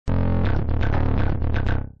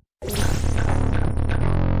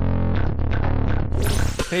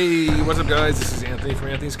Hey, what's up guys? This is Anthony from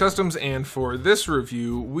Anthony's Customs, and for this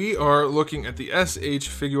review, we are looking at the SH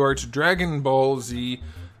Figuarts Dragon Ball Z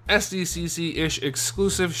SDCC-ish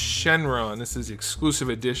exclusive SHENRON. This is the exclusive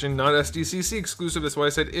edition, not SDCC exclusive, that's why I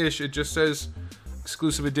said ish, it just says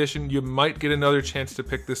exclusive edition. You might get another chance to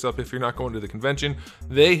pick this up if you're not going to the convention.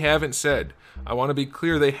 They haven't said. I want to be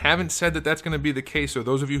clear, they haven't said that that's going to be the case, so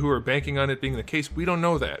those of you who are banking on it being the case, we don't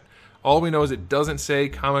know that. All we know is it doesn't say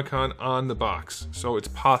Comic-Con on the box, so it's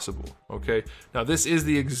possible, okay? Now this is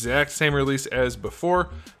the exact same release as before.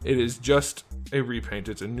 It is just a repaint.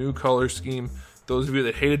 It's a new color scheme. Those of you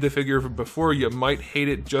that hated the figure before, you might hate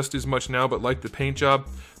it just as much now, but like the paint job.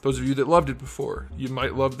 Those of you that loved it before, you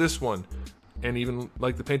might love this one, and even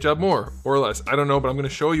like the paint job more or less. I don't know, but I'm going to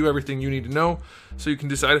show you everything you need to know so you can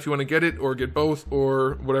decide if you want to get it or get both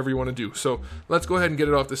or whatever you want to do. So let's go ahead and get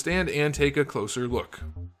it off the stand and take a closer look.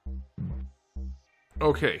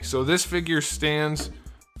 Okay, so this figure stands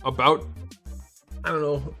about, I don't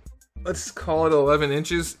know, let's call it 11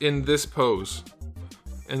 inches in this pose.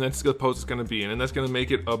 And that's the pose it's going to be in, and that's going to make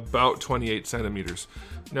it about 28 centimeters.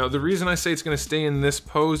 Now, the reason I say it's going to stay in this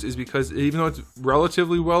pose is because even though it's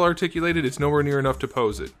relatively well articulated, it's nowhere near enough to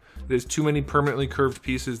pose it. There's too many permanently curved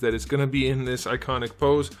pieces that it's going to be in this iconic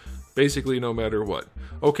pose, basically no matter what.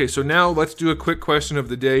 Okay, so now let's do a quick question of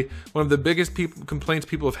the day. One of the biggest complaints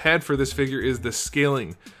people have had for this figure is the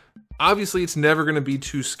scaling. Obviously, it's never going to be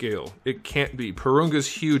to scale. It can't be. Porunga's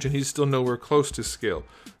huge, and he's still nowhere close to scale.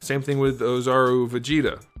 Same thing with Ozaru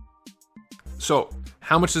Vegeta. So,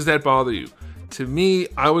 how much does that bother you? To me,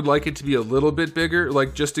 I would like it to be a little bit bigger,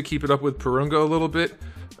 like just to keep it up with Porunga a little bit,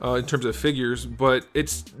 in terms of figures, but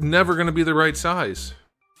it's never going to be the right size.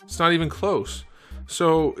 It's not even close.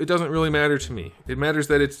 So it doesn't really matter to me. It matters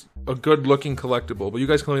that it's a good looking collectible, but you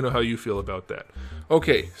guys can let me know how you feel about that.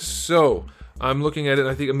 Okay, so I'm looking at it,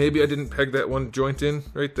 I think maybe I didn't peg that one joint in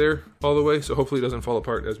right there all the way, so hopefully it doesn't fall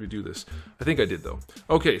apart as we do this. I think I did though.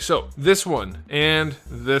 Okay, so this one and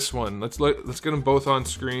this one. Let's get them both on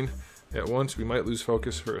screen at once. We might lose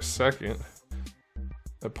focus for a second.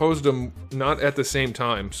 I posed them not at the same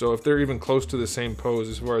time, so if they're even close to the same pose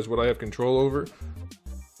as far as what I have control over,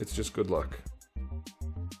 it's just good luck.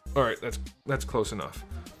 Alright, that's close enough.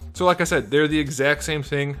 So like I said, they're the exact same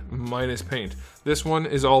thing, minus paint. This one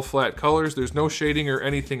is all flat colors, there's no shading or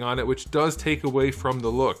anything on it, which does take away from the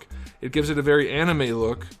look. It gives it a very anime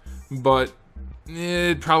look, but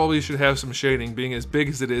it probably should have some shading. Being as big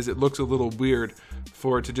as it is, it looks a little weird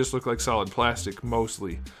for it to just look like solid plastic,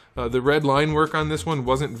 mostly. The red line work on this one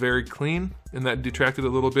wasn't very clean, and that detracted a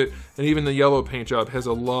little bit, and even the yellow paint job has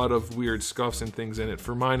a lot of weird scuffs and things in it,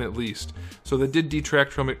 for mine at least. So that did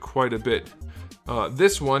detract from it quite a bit.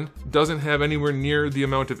 This one doesn't have anywhere near the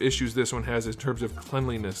amount of issues this one has in terms of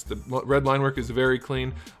cleanliness. The red line work is very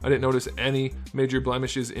clean. I didn't notice any major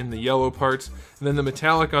blemishes in the yellow parts. And then the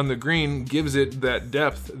metallic on the green gives it that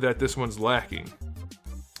depth that this one's lacking.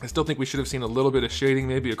 I still think we should have seen a little bit of shading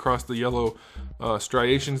maybe across the yellow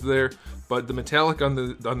striations there, but the metallic on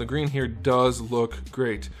the green here does look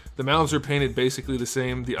great. The mouths are painted basically the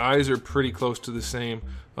same. The eyes are pretty close to the same.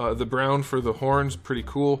 The brown for the horns, pretty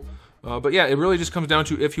cool. But yeah, it really just comes down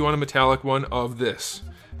to if you want a metallic one of this.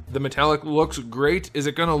 The metallic looks great. Is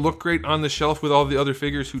it going to look great on the shelf with all the other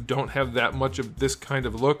figures who don't have that much of this kind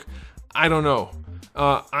of look? I don't know.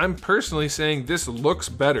 I'm personally saying this looks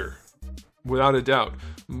better, without a doubt.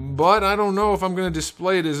 But I don't know if I'm going to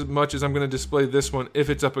display it as much as I'm going to display this one if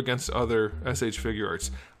it's up against other SH Figuarts.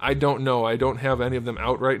 I don't know. I don't have any of them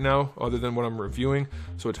out right now other than what I'm reviewing,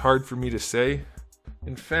 so it's hard for me to say.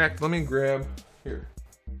 In fact, let me grab a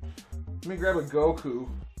Goku.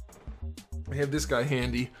 I have this guy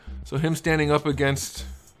handy. So him standing up against...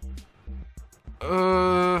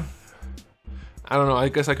 I don't know. I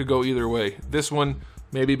guess I could go either way. This one...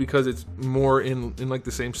 maybe because it's more in like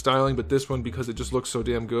the same styling, but this one because it just looks so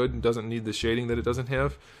damn good and doesn't need the shading that it doesn't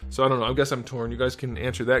have. So I don't know, I guess I'm torn. You guys can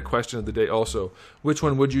answer that question of the day also. Which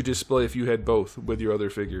one would you display if you had both with your other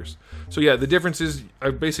figures? So yeah, the difference is, I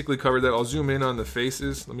basically covered that. I'll zoom in on the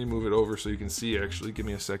faces. Let me move it over so you can see actually. Give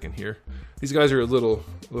me a second here. These guys are a little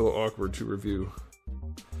awkward to review.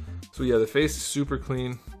 So yeah, the face is super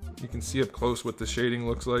clean. You can see up close what the shading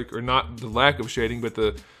looks like, or not the lack of shading, but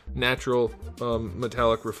the natural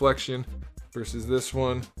metallic reflection versus this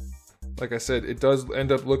one. Like I said, it does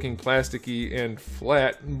end up looking plasticky and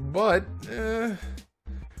flat, but there's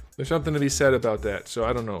something to be said about that. So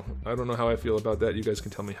I don't know. I don't know how I feel about that. You guys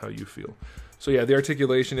can tell me how you feel. So yeah, the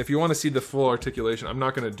articulation, if you want to see the full articulation, I'm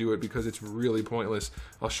not going to do it because it's really pointless.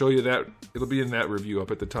 I'll show you that. It'll be in that review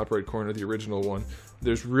up at the top right corner, the original one.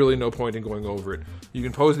 There's really no point in going over it. You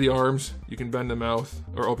can pose the arms, you can bend the mouth,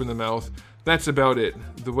 or open the mouth. That's about it.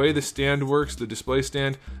 The way the stand works, the display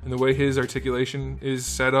stand, and the way his articulation is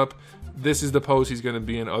set up, this is the pose he's going to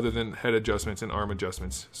be in other than head adjustments and arm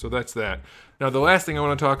adjustments. So that's that. Now the last thing I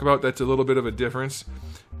want to talk about that's a little bit of a difference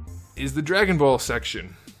is the Dragon Ball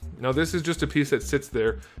section. Now this is just a piece that sits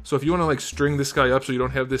there, so if you want to like string this guy up so you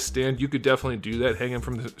don't have this stand, you could definitely do that, hang him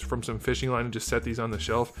from some fishing line and just set these on the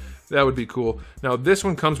shelf. That would be cool. Now this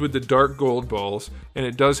one comes with the dark gold balls, and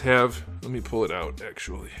it does have, let me pull it out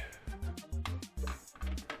actually.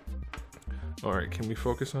 Alright, can we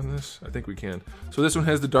focus on this? I think we can. So this one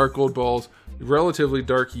has the dark gold balls, relatively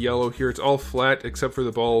dark yellow here. It's all flat except for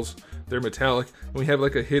the balls. They're metallic. And we have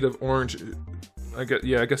like a hint of orange, I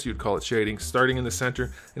guess you'd call it shading, starting in the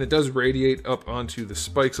center. And it does radiate up onto the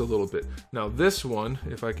spikes a little bit. Now this one,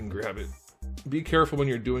 if I can grab it, be careful when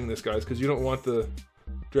you're doing this, guys, because you don't want the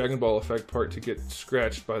Dragon Ball effect part to get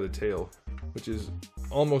scratched by the tail, which is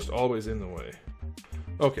almost always in the way.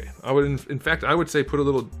 Okay, I would, in fact, I would say put a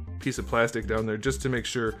little piece of plastic down there just to make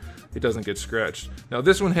sure it doesn't get scratched. Now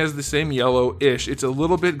this one has the same yellow-ish. It's a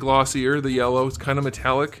little bit glossier, the yellow. It's kind of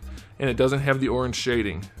metallic, and it doesn't have the orange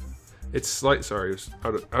shading. It's sorry, it's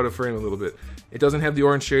out of frame a little bit. It doesn't have the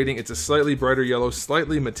orange shading. It's a slightly brighter yellow,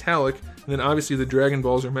 slightly metallic, and then obviously the Dragon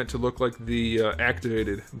Balls are meant to look like the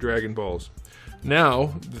activated Dragon Balls. Now,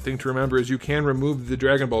 the thing to remember is you can remove the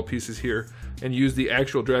Dragon Ball pieces here and use the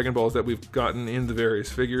actual Dragon Balls that we've gotten in the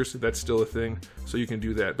various figures. That's still a thing, so you can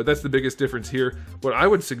do that. But that's the biggest difference here. What I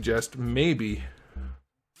would suggest, maybe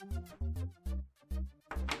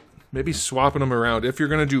swapping them around if you're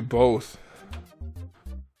going to do both.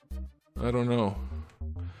 I don't know.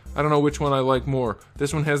 I don't know which one I like more.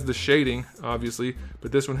 This one has the shading, obviously,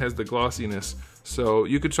 but this one has the glossiness. So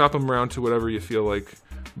you could swap them around to whatever you feel like.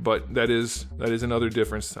 But that is another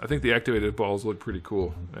difference. I think the activated balls look pretty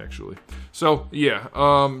cool, actually. So yeah,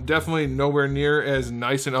 definitely nowhere near as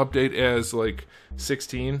nice an update as like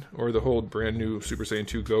 16 or the whole brand new Super Saiyan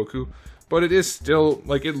 2 Goku. But it is still,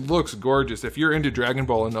 like, it looks gorgeous. If you're into Dragon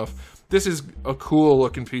Ball enough, this is a cool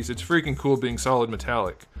looking piece. It's freaking cool being solid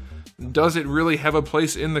metallic. Does it really have a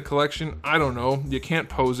place in the collection? I don't know. You can't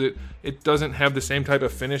pose it. It doesn't have the same type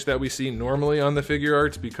of finish that we see normally on the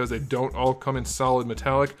Figuarts because they don't all come in solid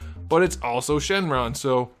metallic, but it's also SHENRON,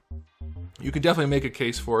 so you can definitely make a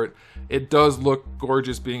case for it. It does look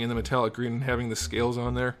gorgeous being in the metallic green and having the scales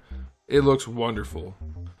on there. It looks wonderful.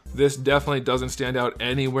 This definitely doesn't stand out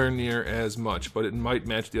anywhere near as much, but it might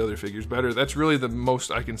match the other figures better. That's really the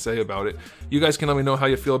most I can say about it. You guys can let me know how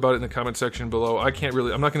you feel about it in the comment section below. I'm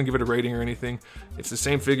not going to give it a rating or anything. It's the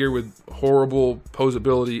same figure with horrible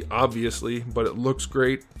posability, obviously, but it looks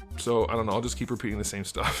great. So, I don't know, I'll just keep repeating the same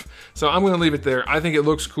stuff. So, I'm going to leave it there. I think it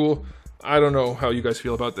looks cool. I don't know how you guys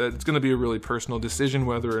feel about that. It's going to be a really personal decision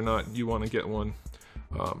whether or not you want to get one.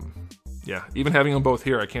 Yeah, even having them both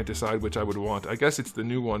here, I can't decide which I would want. I guess it's the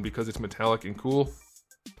new one because it's metallic and cool.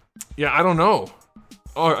 Yeah, I don't know.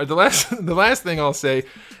 Oh, the last thing I'll say,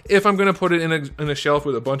 if I'm gonna put it in a shelf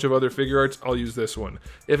with a bunch of other Figuarts, I'll use this one.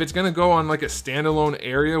 If it's gonna go on like a standalone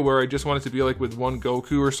area where I just want it to be like with one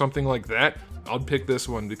Goku or something like that, I'll pick this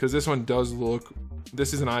one because this one does look.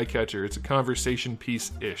 This is an eye catcher. It's a conversation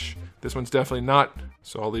piece-ish. This one's definitely not,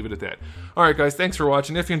 so I'll leave it at that. Alright guys, thanks for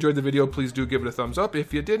watching. If you enjoyed the video, please do give it a thumbs up.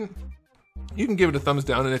 If you didn't, you can give it a thumbs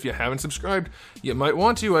down, and if you haven't subscribed, you might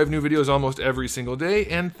want to. I have new videos almost every single day,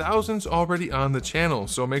 and thousands already on the channel,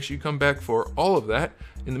 so make sure you come back for all of that.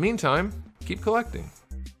 In the meantime, keep collecting.